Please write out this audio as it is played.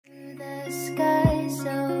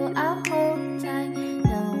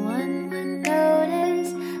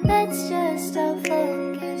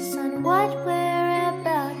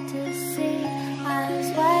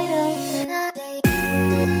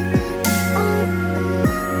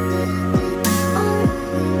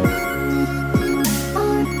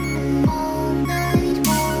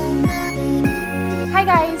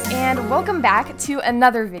welcome back to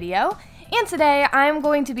another video, and today I'm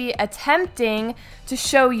going to be attempting to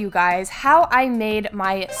show you guys how I made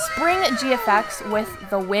my spring GFX with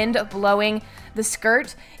the wind blowing the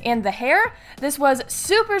skirt and the hair. This was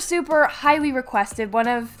super highly requested, one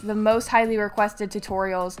of the most highly requested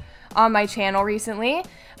tutorials on my channel recently.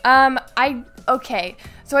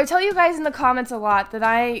 So I tell you guys in the comments a lot that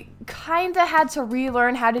I kinda had to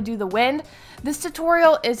relearn how to do the wind. This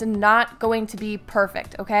tutorial is not going to be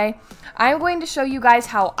perfect, okay? I'm going to show you guys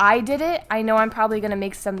how I did it. I know I'm probably gonna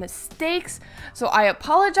make some mistakes, so I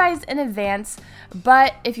apologize in advance,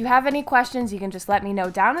 but if you have any questions, you can just let me know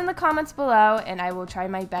down in the comments below, and I will try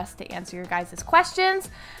my best to answer your guys' questions.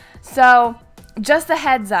 So, just a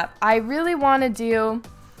heads up, I really wanna do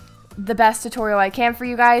the best tutorial I can for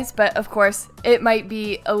you guys, but of course it might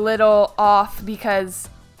be a little off because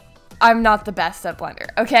I'm not the best at Blender,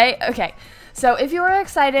 okay? So if you are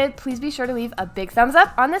excited, please be sure to leave a big thumbs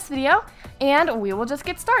up on this video and we will just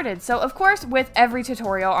get started. So of course, with every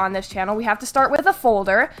tutorial on this channel, we have to start with a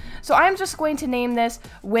folder. So I'm just going to name this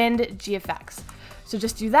Wind GFX. So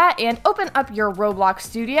just do that and open up your Roblox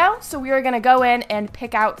studio. So we are gonna go in and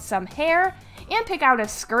pick out some hair and pick out a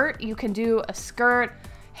skirt. You can do a skirt,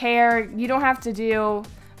 hair, you don't have to do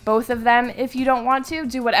both of them if you don't want to.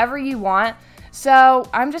 Do whatever you want. So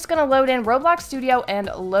I'm just gonna load in Roblox Studio and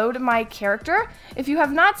load my character. If you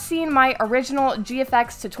have not seen my original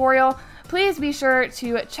GFX tutorial, please be sure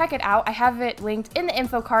to check it out. I have it linked in the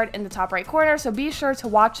info card in the top right corner, so be sure to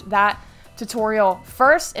watch that tutorial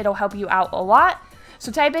first. It'll help you out a lot.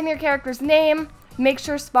 So type in your character's name, make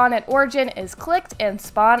sure spawn at origin is clicked, and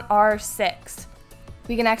spawn R6.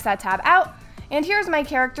 We can X that tab out. And here's my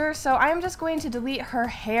character, so I'm just going to delete her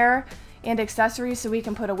hair and accessories so we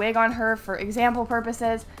can put a wig on her for example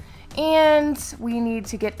purposes. And we need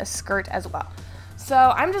to get a skirt as well. So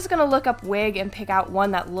I'm just gonna look up wig and pick out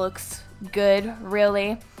one that looks good,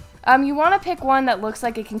 really. You wanna pick one that looks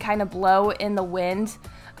like it can kind of blow in the wind.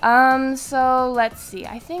 So let's see,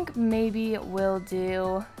 I think maybe we'll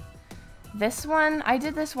do this one. I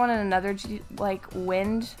did this one in another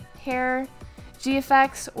wind hair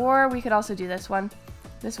GFX, or we could also do this one.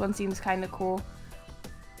 This one seems kind of cool.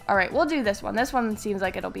 Alright, we'll do this one. This one seems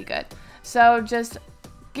like it'll be good. So just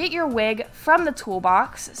get your wig from the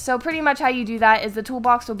toolbox. So pretty much how you do that is the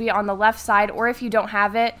toolbox will be on the left side, or if you don't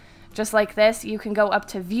have it, just like this, you can go up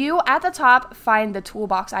to view at the top, find the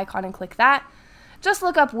toolbox icon and click that. Just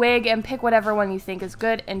look up wig and pick whatever one you think is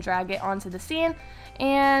good and drag it onto the scene.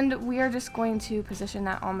 And we are just going to position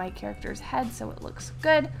that on my character's head so it looks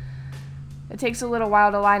good. It takes a little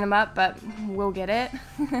while to line them up, but we'll get it.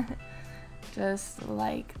 Just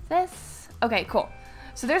like this. Okay, cool.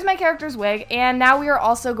 So there's my character's wig, and now we are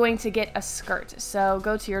also going to get a skirt. So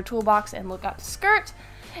go to your toolbox and look up skirt,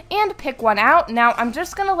 and pick one out. Now, I'm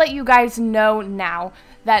just gonna let you guys know now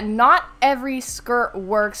that not every skirt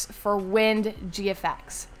works for Wind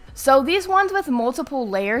GFX. So these ones with multiple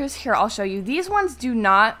layers, here I'll show you, these ones do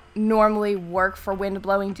not normally work for wind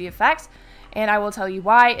blowing GFX. And I will tell you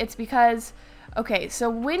why. It's because, okay, so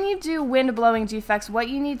when you do wind blowing GFX, what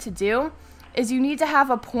you need to do is you need to have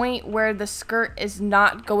a point where the skirt is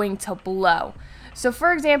not going to blow. So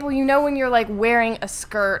for example, you know when you're like wearing a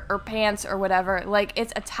skirt or pants or whatever, like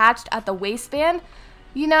it's attached at the waistband,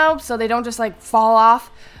 you know, so they don't just like fall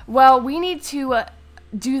off. Well, we need to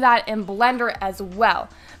do that in Blender as well.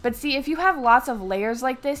 But see, if you have lots of layers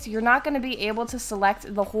like this, you're not going to be able to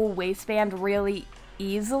select the whole waistband really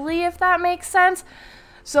easily, if that makes sense.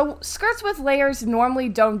 So skirts with layers normally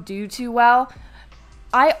don't do too well.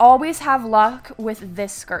 I always have luck with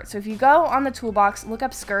this skirt. So if you go on the toolbox, look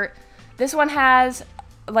up skirt. This one has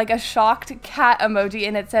like a shocked cat emoji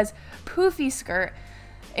and it says poofy skirt.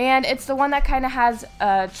 And it's the one that kind of has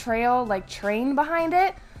a trail, like train behind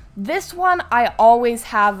it. This one I always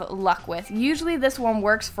have luck with. Usually this one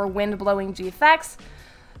works for wind blowing GFX.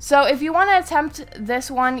 So if you want to attempt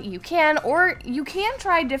this one, you can, or you can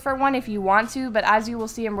try a different one if you want to, but as you will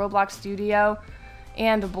see in Roblox Studio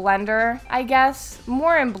and Blender, I guess,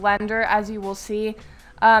 more in Blender, as you will see,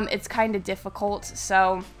 it's kind of difficult.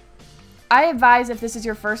 So I advise if this is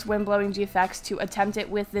your first wind blowing GFX to attempt it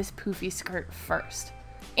with this poofy skirt first.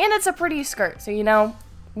 And it's a pretty skirt, so you know,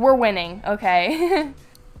 we're winning, okay?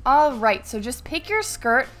 Alright, so just pick your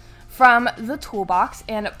skirt from the toolbox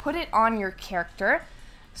and put it on your character.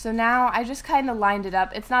 So now I just kind of lined it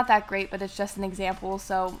up. It's not that great, but it's just an example,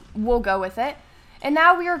 so we'll go with it. And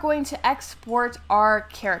now we are going to export our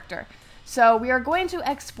character. So we are going to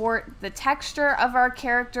export the texture of our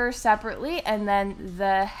character separately and then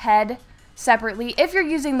the head separately if you're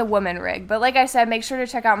using the woman rig. But like I said, make sure to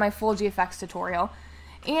check out my full GFX tutorial.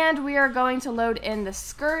 And we are going to load in the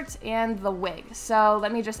skirt and the wig. So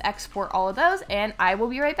let me just export all of those and I will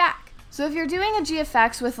be right back. So if you're doing a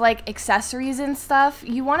GFX with like accessories and stuff,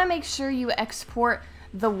 you want to make sure you export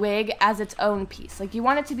the wig as its own piece. Like you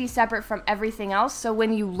want it to be separate from everything else. So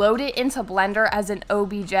when you load it into Blender as an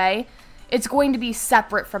OBJ, it's going to be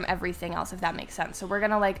separate from everything else, if that makes sense. So we're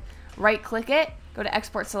going to like right click it, go to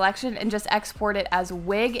export selection and just export it as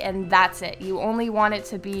wig, and that's it. You only want it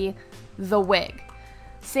to be the wig.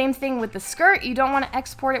 Same thing with the skirt. You don't want to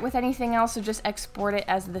export it with anything else, so just export it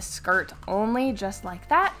as the skirt only, just like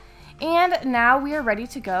that. And now we are ready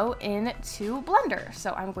to go into Blender.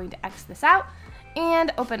 So I'm going to X this out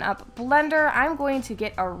and open up Blender. I'm going to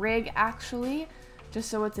get a rig actually, just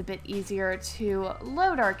so it's a bit easier to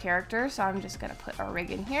load our character. So I'm just going to put our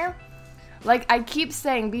rig in here. Like I keep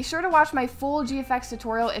saying, be sure to watch my full GFX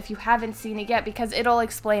tutorial if you haven't seen it yet, because it'll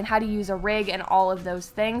explain how to use a rig and all of those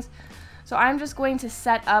things. So I'm just going to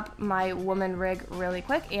set up my woman rig really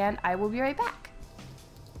quick and I will be right back.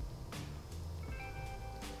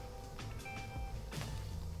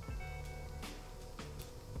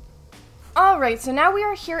 Alright, so now we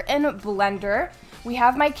are here in Blender. We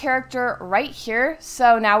have my character right here.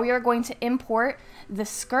 So now we are going to import the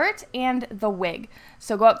skirt and the wig.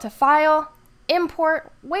 So go up to File,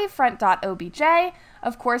 Import Wavefront.obj,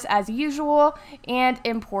 of course as usual, and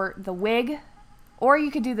import the wig. Or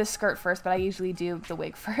you could do the skirt first, but I usually do the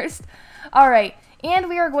wig first. Alright, and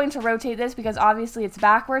we are going to rotate this because obviously it's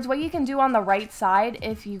backwards. What you can do on the right side,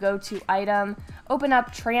 if you go to Item, open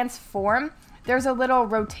up Transform, there's a little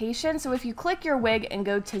rotation. So if you click your wig and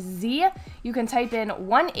go to Z, you can type in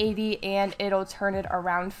 180 and it'll turn it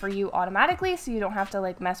around for you automatically, so you don't have to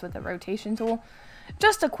like mess with the rotation tool.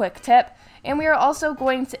 Just a quick tip. And we are also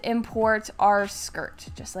going to import our skirt,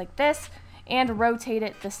 just like this, and rotate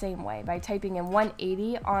it the same way by typing in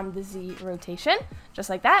 180 on the Z rotation, just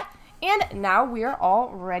like that. And now we are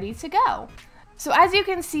all ready to go. So as you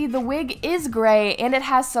can see, the wig is gray and it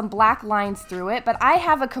has some black lines through it, but I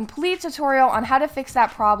have a complete tutorial on how to fix that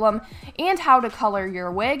problem and how to color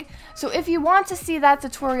your wig. So if you want to see that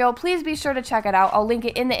tutorial, please be sure to check it out. I'll link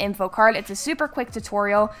it in the info card. It's a super quick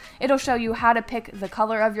tutorial. It'll show you how to pick the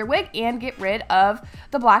color of your wig and get rid of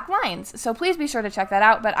the black lines. So please be sure to check that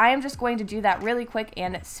out, but I am just going to do that really quick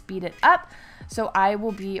and speed it up. So I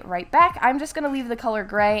will be right back. I'm just going to leave the color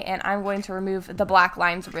gray and I'm going to remove the black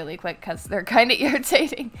lines really quick because they're kind of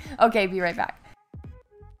irritating. Okay, be right back.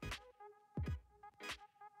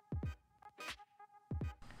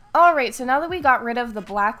 Alright, so now that we got rid of the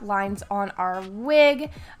black lines on our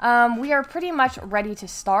wig, we are pretty much ready to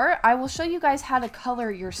start. I will show you guys how to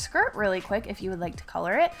color your skirt really quick if you would like to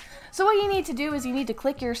color it. So what you need to do is you need to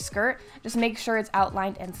click your skirt, just make sure it's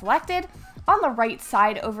outlined and selected. On the right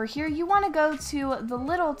side over here, you want to go to the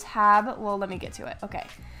little tab. Well, let me get to it.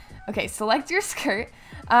 Okay, select your skirt.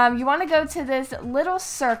 You want to go to this little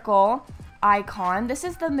circle icon. This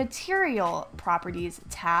is the material properties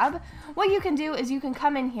tab. What you can do is you can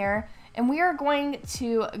come in here and we are going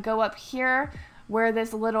to go up here where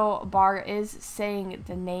this little bar is saying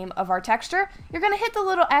the name of our texture. You're going to hit the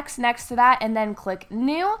little X next to that and then click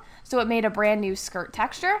new. So it made a brand new skirt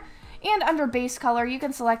texture. And under base color, you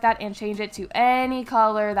can select that and change it to any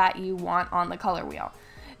color that you want on the color wheel.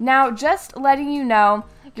 Now, just letting you know,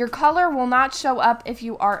 your color will not show up if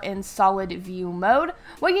you are in solid view mode.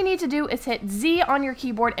 What you need to do is hit Z on your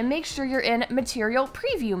keyboard and make sure you're in material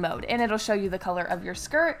preview mode, and it'll show you the color of your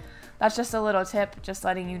skirt. That's just a little tip, just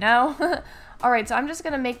letting you know. Alright, so I'm just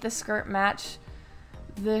going to make the skirt match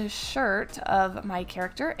the shirt of my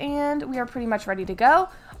character, and we are pretty much ready to go.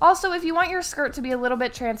 Also, if you want your skirt to be a little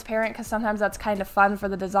bit transparent, because sometimes that's kind of fun for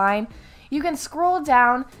the design, you can scroll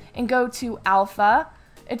down and go to alpha.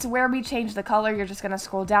 It's where we change the color. You're just going to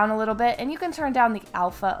scroll down a little bit, and you can turn down the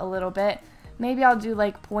alpha a little bit. Maybe I'll do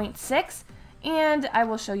like 0.6, and I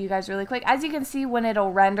will show you guys really quick. As you can see, when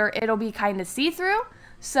it'll render, it'll be kind of see-through,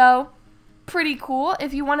 so pretty cool.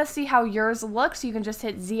 If you want to see how yours looks, you can just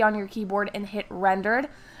hit Z on your keyboard and hit rendered.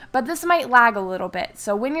 But this might lag a little bit,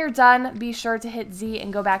 so when you're done, be sure to hit Z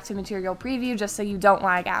and go back to material preview just so you don't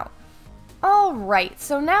lag out. Alright,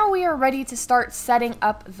 so now we are ready to start setting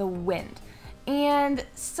up the wind. And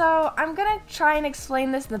so I'm going to try and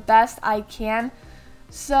explain this the best I can.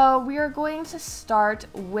 So we are going to start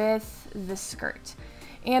with the skirt.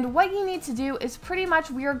 And what you need to do is pretty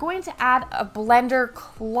much we are going to add a Blender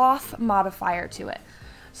cloth modifier to it.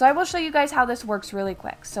 So I will show you guys how this works really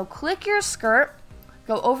quick. So click your skirt,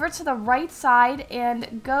 go over to the right side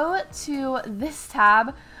and go to this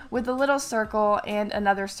tab with a little circle and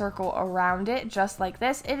another circle around it, just like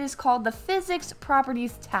this. It is called the Physics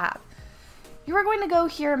Properties tab. you are going to go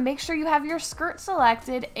here and make sure you have your skirt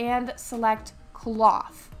selected and select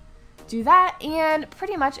cloth. Do that and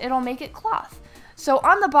pretty much it'll make it cloth. So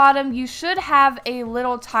on the bottom, you should have a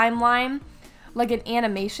little timeline, like an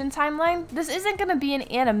animation timeline. This isn't going to be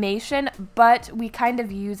an animation, but we kind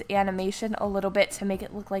of use animation a little bit to make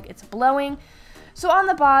it look like it's blowing. So on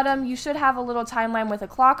the bottom, you should have a little timeline with a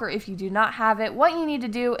clock, or if you do not have it, what you need to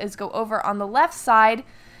do is go over on the left side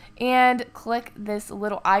and click this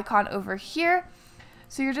little icon over here.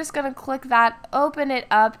 So you're just going to click that, open it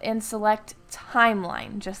up, and select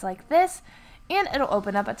timeline, just like this, and it'll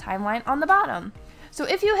open up a timeline on the bottom. So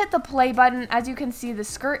if you hit the play button, as you can see, the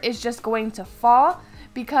skirt is just going to fall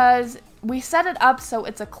because we set it up so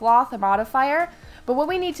it's a cloth modifier, but what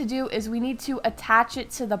we need to do is we need to attach it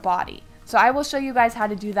to the body. So I will show you guys how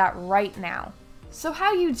to do that right now. So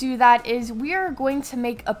how you do that is we are going to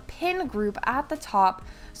make a pin group at the top.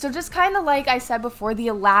 So just kind of like I said before, the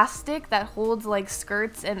elastic that holds like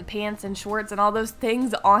skirts and pants and shorts and all those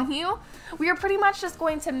things on you, we are pretty much just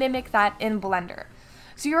going to mimic that in Blender.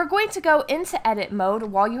 So you're going to go into edit mode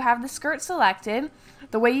while you have the skirt selected.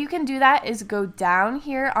 The way you can do that is go down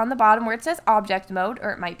here on the bottom where it says object mode,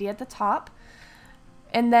 or it might be at the top,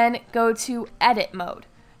 and then go to edit mode.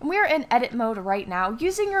 And we are in edit mode right now.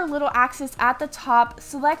 Using your little axis at the top,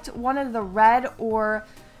 select one of the red or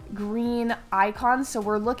green icons, so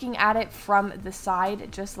we're looking at it from the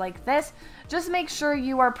side just like this. Just make sure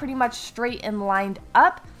you are pretty much straight and lined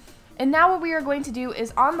up. And now what we are going to do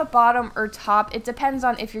is on the bottom or top, it depends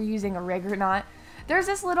on if you're using a rig or not, there's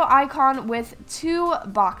this little icon with two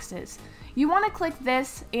boxes. You want to click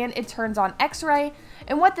this and it turns on X-ray,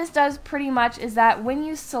 and what this does pretty much is that when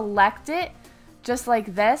you select it just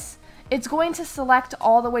like this, it's going to select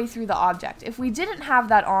all the way through the object. If we didn't have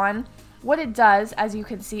that on, what it does, as you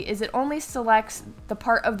can see, is it only selects the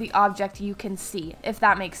part of the object you can see, if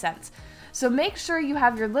that makes sense. So make sure you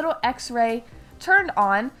have your little X-ray turned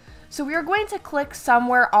on. So we are going to click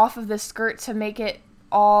somewhere off of the skirt to make it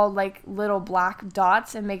all like little black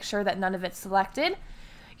dots and make sure that none of it's selected.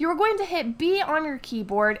 You are going to hit B on your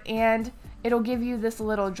keyboard and it'll give you this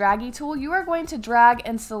little draggy tool. You are going to drag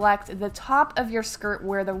and select the top of your skirt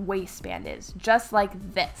where the waistband is, just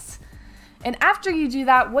like this. And after you do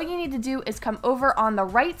that, what you need to do is come over on the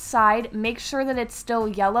right side, make sure that it's still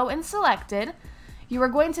yellow and selected. You are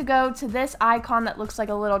going to go to this icon that looks like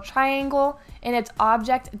a little triangle and it's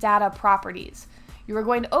object data properties. You are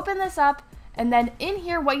going to open this up, and then in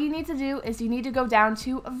here what you need to do is you need to go down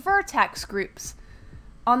to vertex groups.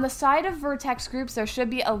 On the side of vertex groups there should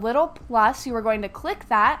be a little plus. You are going to click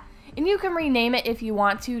that, and you can rename it if you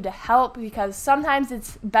want to help, because sometimes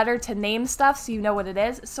it's better to name stuff so you know what it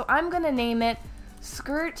is. So I'm going to name it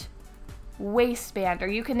skirt waistband, or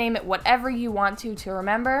you can name it whatever you want to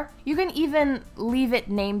remember. You can even leave it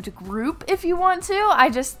named group if you want to. I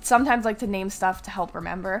just sometimes like to name stuff to help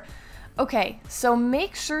remember. Okay, so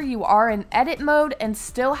make sure you are in edit mode and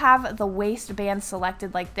still have the waistband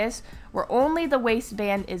selected like this, where only the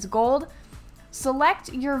waistband is gold.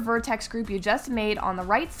 Select your vertex group you just made on the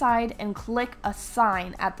right side and click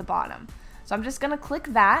assign at the bottom. So I'm just going to click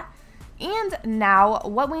that. And now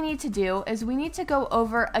what we need to do is we need to go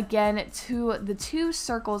over again to the two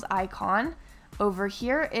circles icon. Over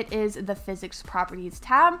here it is the physics properties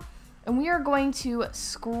tab, and we are going to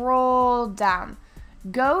scroll down.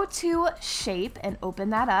 Go to shape and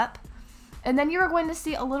open that up, and then you are going to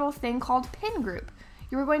see a little thing called pin group.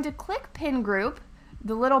 You are going to click pin group,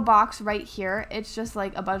 the little box right here. It's just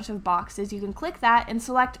like a bunch of boxes. You can click that and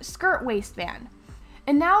select skirt waistband.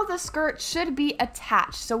 And now the skirt should be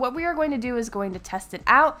attached. So what we are going to do is going to test it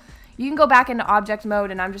out. You can go back into object mode,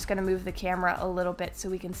 and I'm just going to move the camera a little bit so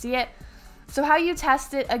we can see it. So how you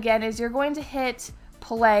test it again is you're going to hit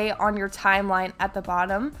play on your timeline at the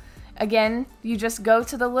bottom. Again, you just go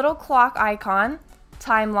to the little clock icon,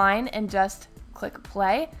 timeline, and just click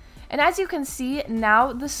play. And as you can see,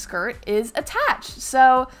 now the skirt is attached.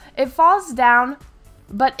 So it falls down,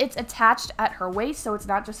 but it's attached at her waist, so it's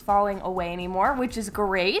not just falling away anymore, which is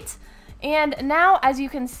great. And now, as you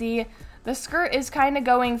can see, the skirt is kind of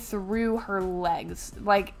going through her legs.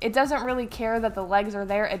 Like, it doesn't really care that the legs are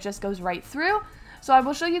there, it just goes right through. So I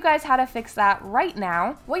will show you guys how to fix that right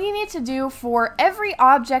now. What you need to do for every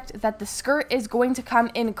object that the skirt is going to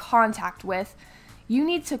come in contact with, you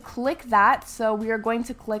need to click that. So we are going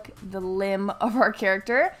to click the limb of our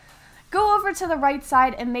character. Go over to the right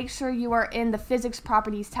side and make sure you are in the physics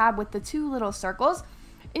properties tab with the two little circles,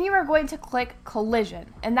 and you are going to click collision,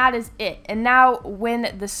 and that is it. And now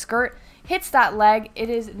when the skirt hits that leg, it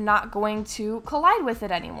is not going to collide with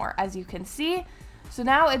it anymore, as you can see. So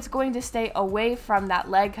now it's going to stay away from that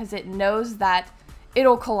leg because it knows that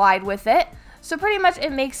it'll collide with it. So pretty much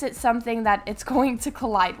it makes it something that it's going to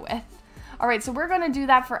collide with. All right, so we're going to do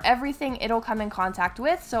that for everything it'll come in contact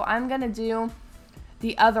with. So I'm going to do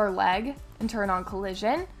the other leg and turn on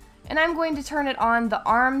collision. And I'm going to turn it on the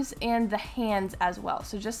arms and the hands as well.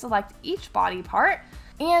 So just select each body part.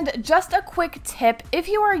 And just a quick tip, if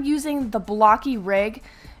you are using the blocky rig,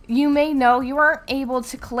 you may know you aren't able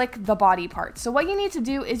to click the body part. So what you need to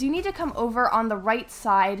do is you need to come over on the right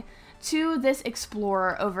side to this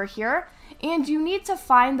explorer over here, and you need to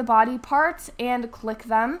find the body parts and click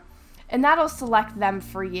them, and that'll select them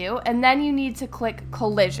for you. And then you need to click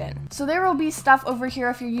collision. So there will be stuff over here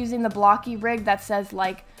if you're using the blocky rig that says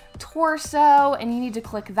like torso, and you need to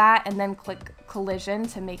click that and then click collision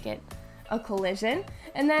to make it a collision.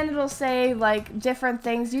 And then it'll say like different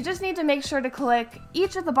things. You just need to make sure to click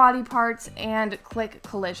each of the body parts and click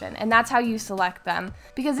collision, and that's how you select them.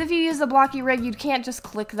 Because if you use the blocky rig, you can't just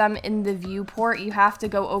click them in the viewport. You have to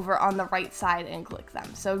go over on the right side and click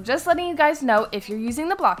them. So just letting you guys know if you're using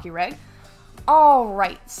the blocky rig.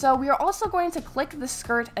 Alright, so we are also going to click the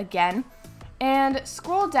skirt again and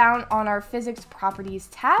scroll down on our physics properties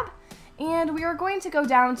tab, and we are going to go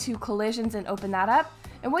down to collisions and open that up.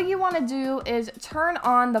 And what you want to do is turn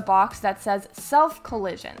on the box that says self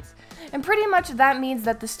collisions. And pretty much that means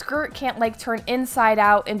that the skirt can't like turn inside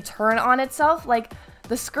out and turn on itself. Like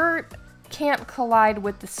the skirt can't collide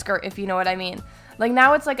with the skirt, if you know what I mean. Like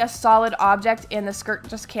now it's like a solid object and the skirt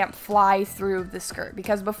just can't fly through the skirt,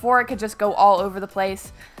 because before it could just go all over the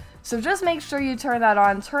place. So just make sure you turn that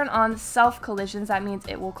on. Turn on self collisions. That means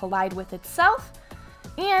it will collide with itself.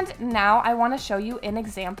 And now I want to show you an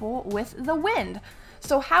example with the wind.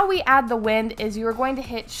 So how we add the wind is you are going to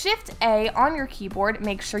hit Shift A on your keyboard,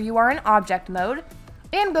 make sure you are in object mode,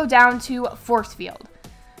 and go down to force field.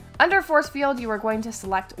 Under force field, you are going to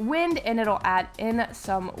select wind, and it'll add in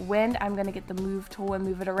some wind. I'm going to get the move tool and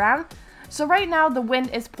move it around. So right now the wind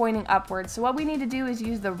is pointing upwards. So what we need to do is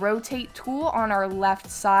use the rotate tool on our left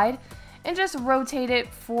side and just rotate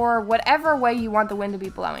it for whatever way you want the wind to be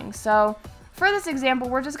blowing. So for this example,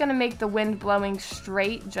 we're just going to make the wind blowing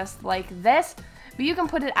straight, just like this. But you can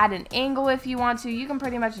put it at an angle if you want to. You can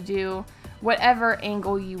pretty much do whatever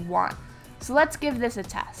angle you want. So let's give this a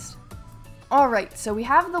test. Alright, so we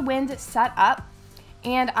have the wind set up,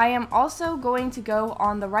 and I am also going to go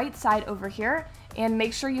on the right side over here and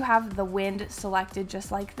make sure you have the wind selected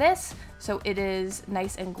just like this, so it is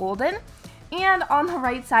nice and golden. And on the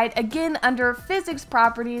right side, again under physics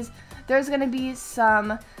properties, there's going to be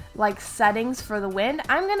some like settings for the wind.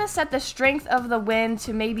 I'm going to set the strength of the wind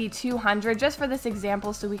to maybe 200 just for this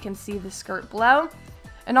example so we can see the skirt blow.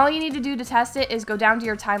 And all you need to do to test it is go down to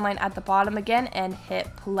your timeline at the bottom again and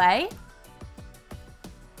hit play.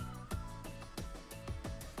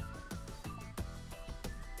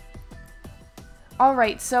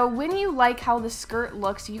 Alright, so when you like how the skirt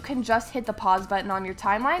looks, you can just hit the pause button on your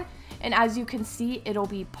timeline, and as you can see, it'll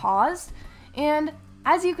be paused. And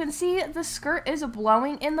as you can see, the skirt is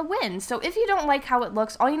blowing in the wind. So if you don't like how it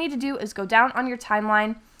looks, all you need to do is go down on your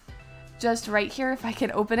timeline, just right here, if I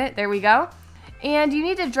can open it, there we go. And you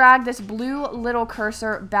need to drag this blue little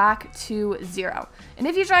cursor back to 0. And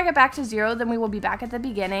if you drag it back to 0, then we will be back at the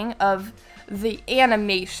beginning of the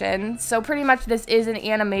animation. So pretty much this is an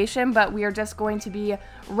animation, but we are just going to be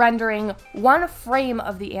rendering one frame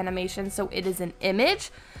of the animation, so it is an image.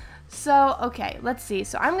 So, okay, let's see.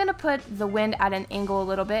 So I'm going to put the wind at an angle a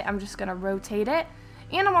little bit. I'm just going to rotate it.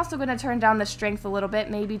 And I'm also going to turn down the strength a little bit,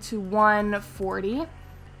 maybe to 140.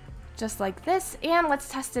 Just like this. And let's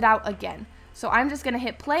test it out again. So I'm just going to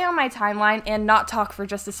hit play on my timeline and not talk for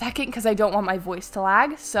just a second because I don't want my voice to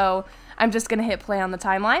lag. So I'm just going to hit play on the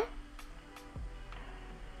timeline.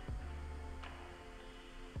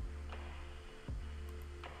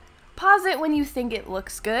 Pause it when you think it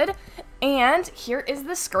looks good, and here is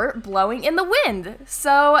the skirt blowing in the wind.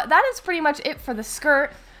 So that is pretty much it for the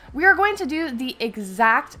skirt. We are going to do the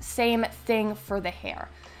exact same thing for the hair.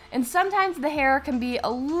 And sometimes the hair can be a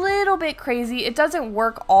little bit crazy. It doesn't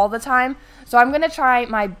work all the time, so I'm going to try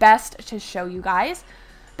my best to show you guys.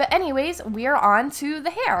 But anyways, we are on to the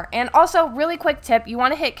hair. And also, really quick tip, you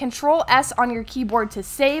want to hit Control S on your keyboard to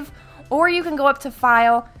save, or you can go up to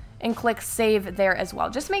File and click Save there as well.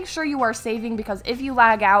 Just make sure you are saving, because if you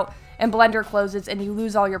lag out and Blender closes and you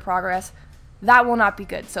lose all your progress, that will not be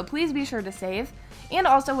good. So please be sure to save. And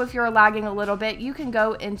also, if you're lagging a little bit, you can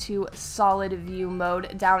go into solid view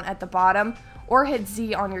mode down at the bottom, or hit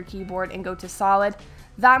Z on your keyboard and go to solid.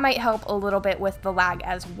 That might help a little bit with the lag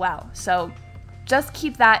as well. So just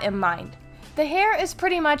keep that in mind. The hair is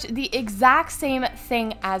pretty much the exact same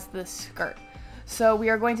thing as the skirt. So we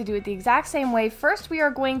are going to do it the exact same way. First, we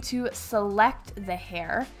are going to select the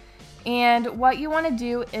hair, And what you want to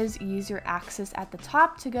do is use your axis at the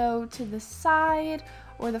top to go to the side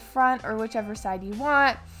or the front or whichever side you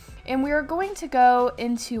want. And we are going to go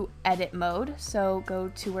into edit mode. So go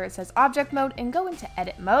to where it says object mode and go into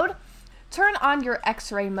edit mode. Turn on your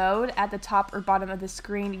X-ray mode at the top or bottom of the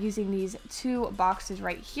screen using these two boxes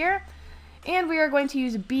right here. And we are going to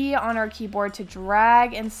use B on our keyboard to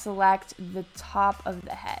drag and select the top of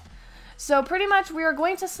the head. So pretty much we are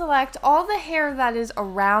going to select all the hair that is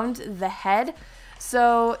around the head.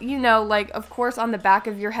 So, you know, like of course on the back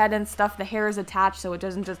of your head and stuff, the hair is attached so it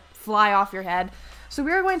doesn't just fly off your head. So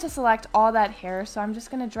we are going to select all that hair. So I'm just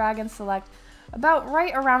going to drag and select about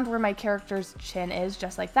right around where my character's chin is,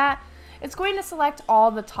 just like that. It's going to select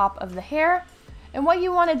all the top of the hair. And what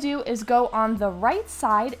you want to do is go on the right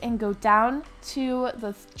side and go down to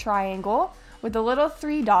the triangle with the little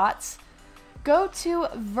 3 dots. Go to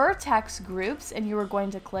vertex groups and you are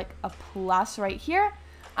going to click a plus right here.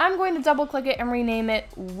 I'm going to double click it and rename it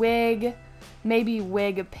wig, maybe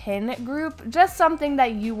wig pin group, just something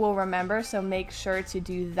that you will remember. So make sure to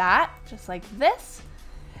do that just like this.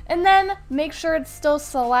 And then make sure it's still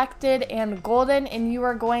selected and golden and you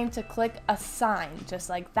are going to click assign just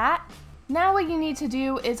like that. Now what you need to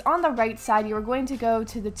do is on the right side, you are going to go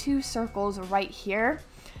to the 2 circles right here,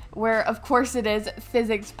 where of course it is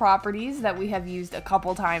physics properties that we have used a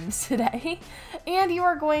couple times today. And you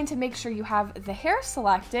are going to make sure you have the hair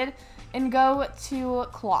selected and go to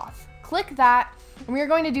cloth. Click that and we are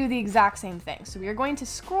going to do the exact same thing. So we are going to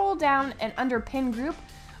scroll down and under pin group,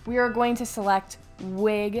 we are going to select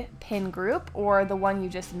wig pin group or the one you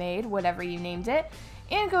just made, whatever you named it,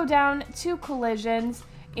 and go down to collisions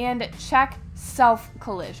and check self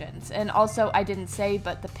collisions. And also I didn't say,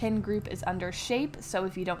 but the pin group is under shape, so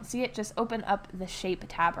if you don't see it, just open up the shape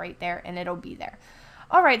tab right there and it'll be there.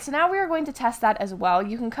 Alright, so now we are going to test that as well.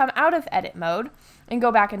 You can come out of edit mode and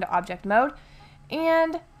go back into object mode,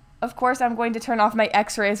 and of course I'm going to turn off my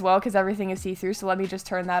X-ray as well because everything is see-through, so let me just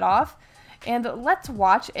turn that off. And let's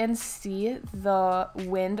watch and see the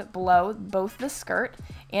wind blow both the skirt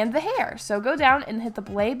and the hair. So go down and hit the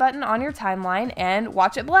play button on your timeline and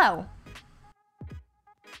watch it blow.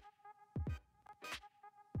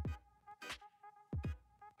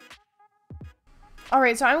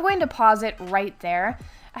 Alright, so I'm going to pause it right there.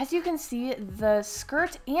 As you can see, the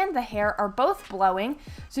skirt and the hair are both blowing.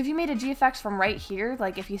 So if you made a GFX from right here,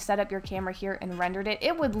 like if you set up your camera here and rendered it,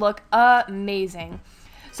 it would look amazing.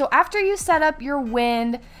 So after you set up your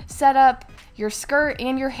wind, set up your skirt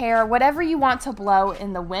and your hair, whatever you want to blow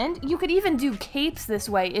in the wind, you could even do capes this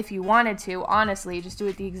way if you wanted to. Honestly, just do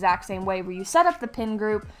it the exact same way where you set up the pin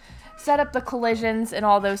group, set up the collisions and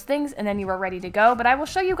all those things, and then you are ready to go. But I will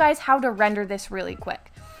show you guys how to render this really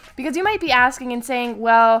quick. Because you might be asking and saying,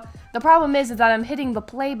 well, the problem is that I'm hitting the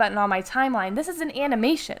play button on my timeline. This is an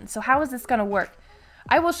animation, so how is this going to work?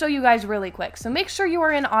 I will show you guys really quick. So make sure you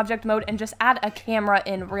are in object mode and just add a camera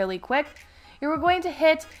in really quick. You're going to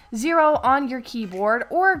hit 0 on your keyboard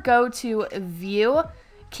or go to View,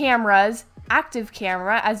 Cameras, Active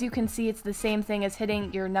Camera. As you can see, it's the same thing as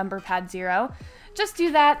hitting your number pad 0. Just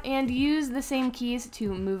do that and use the same keys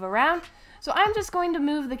to move around. So I'm just going to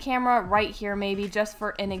move the camera right here maybe just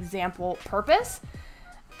for an example purpose.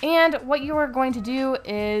 And what you are going to do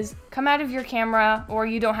is come out of your camera, or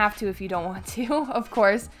you don't have to if you don't want to, of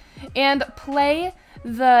course, and play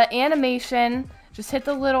the animation. Just hit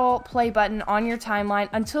the little play button on your timeline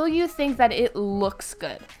until you think that it looks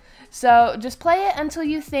good. So just play it until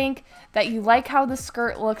you think that you like how the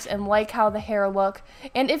skirt looks and like how the hair look.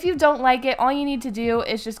 And if you don't like it, all you need to do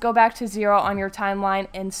is just go back to 0 on your timeline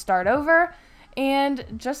and start over. And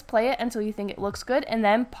just play it until you think it looks good and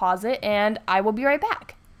then pause it and I will be right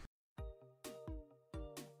back.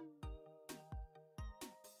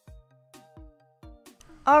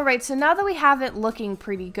 Alright, so now that we have it looking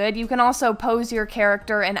pretty good, you can also pose your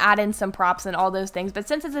character and add in some props and all those things, but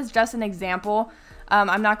since this is just an example,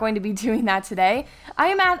 I'm not going to be doing that today. I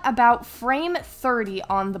am at about frame 30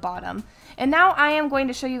 on the bottom, and now I am going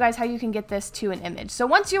to show you guys how you can get this to an image. So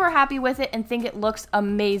once you are happy with it and think it looks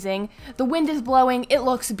amazing, the wind is blowing, it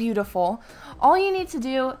looks beautiful, all you need to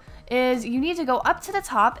do is you need to go up to the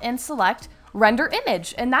top and select render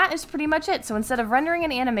image, and that is pretty much it. So instead of rendering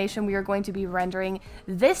an animation, we are going to be rendering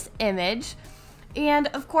this image. And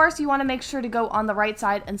of course you want to make sure to go on the right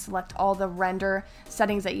side and select all the render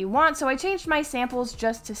settings that you want. So I changed my samples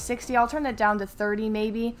just to 60. I'll turn it down to 30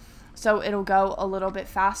 maybe, so it'll go a little bit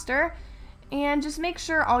faster. And just make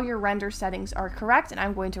sure all your render settings are correct, and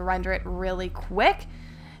I'm going to render it really quick.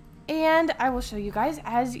 And I will show you guys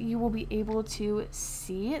as you will be able to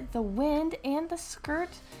see the wind and the skirt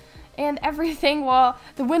and everything, well,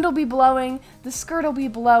 the wind will be blowing, the skirt will be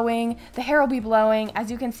blowing, the hair will be blowing. As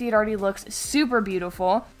you can see, it already looks super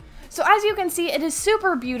beautiful. So as you can see, it is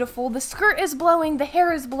super beautiful. The skirt is blowing, the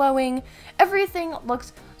hair is blowing, everything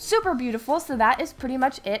looks super beautiful. So that is pretty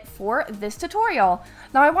much it for this tutorial.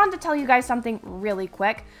 Now I wanted to tell you guys something really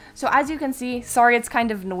quick. So as you can see, sorry it's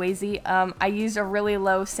kind of noisy. I used a really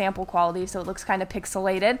low sample quality, so it looks kind of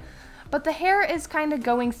pixelated. But the hair is kind of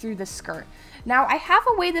going through the skirt. Now, I have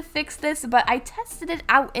a way to fix this, but I tested it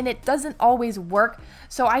out and it doesn't always work.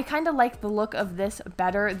 So I kind of like the look of this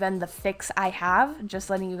better than the fix I have, just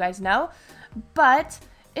letting you guys know. But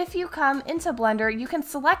if you come into Blender, you can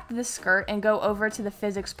select this skirt and go over to the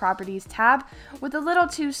Physics Properties tab with the little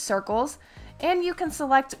two circles. And you can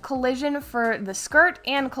select collision for the skirt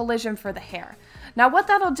and collision for the hair. Now what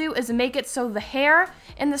that'll do is make it so the hair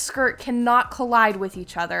and the skirt cannot collide with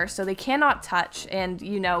each other, so they cannot touch and,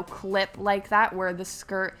 you know, clip like that where the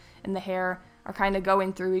skirt and the hair are kind of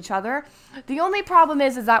going through each other. The only problem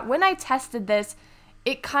is that when I tested this,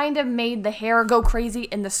 it kind of made the hair go crazy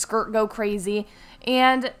and the skirt go crazy,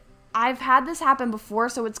 and I've had this happen before,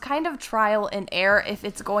 so it's kind of trial and error if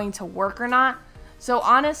it's going to work or not. So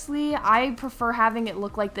honestly, I prefer having it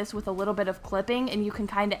look like this with a little bit of clipping, and you can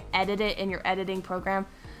kind of edit it in your editing program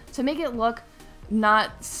to make it look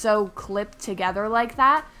not so clipped together like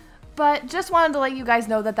that. But just wanted to let you guys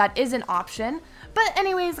know that that is an option. But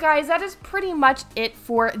anyways guys, that is pretty much it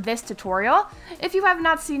for this tutorial. If you have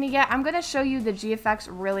not seen it yet, I'm going to show you the GFX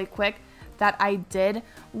really quick that I did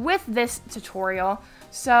with this tutorial.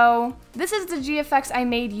 So this is the GFX I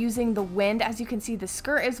made using the wind. As you can see, the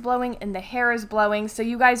skirt is blowing and the hair is blowing. So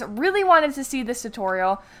you guys really wanted to see this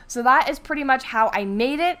tutorial. So that is pretty much how I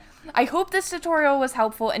made it. I hope this tutorial was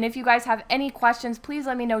helpful. And if you guys have any questions, please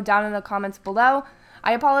let me know down in the comments below.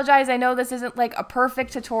 I apologize. I know this isn't like a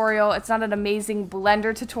perfect tutorial. It's not an amazing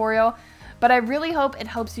Blender tutorial, but I really hope it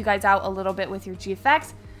helps you guys out a little bit with your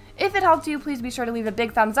GFX. If it helped you, please be sure to leave a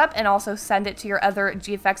big thumbs up and also send it to your other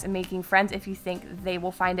GFX making friends if you think they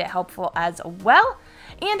will find it helpful as well.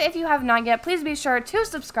 And if you have not yet, please be sure to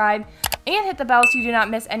subscribe and hit the bell so you do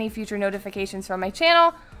not miss any future notifications from my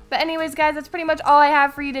channel. But anyways, guys, that's pretty much all I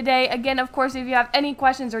have for you today. Again, of course, if you have any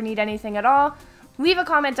questions or need anything at all, leave a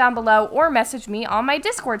comment down below or message me on my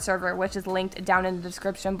Discord server, which is linked down in the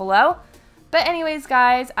description below. But anyways,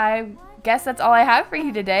 guys, I guess that's all I have for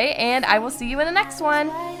you today, and I will see you in the next one.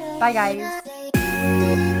 Bye, guys.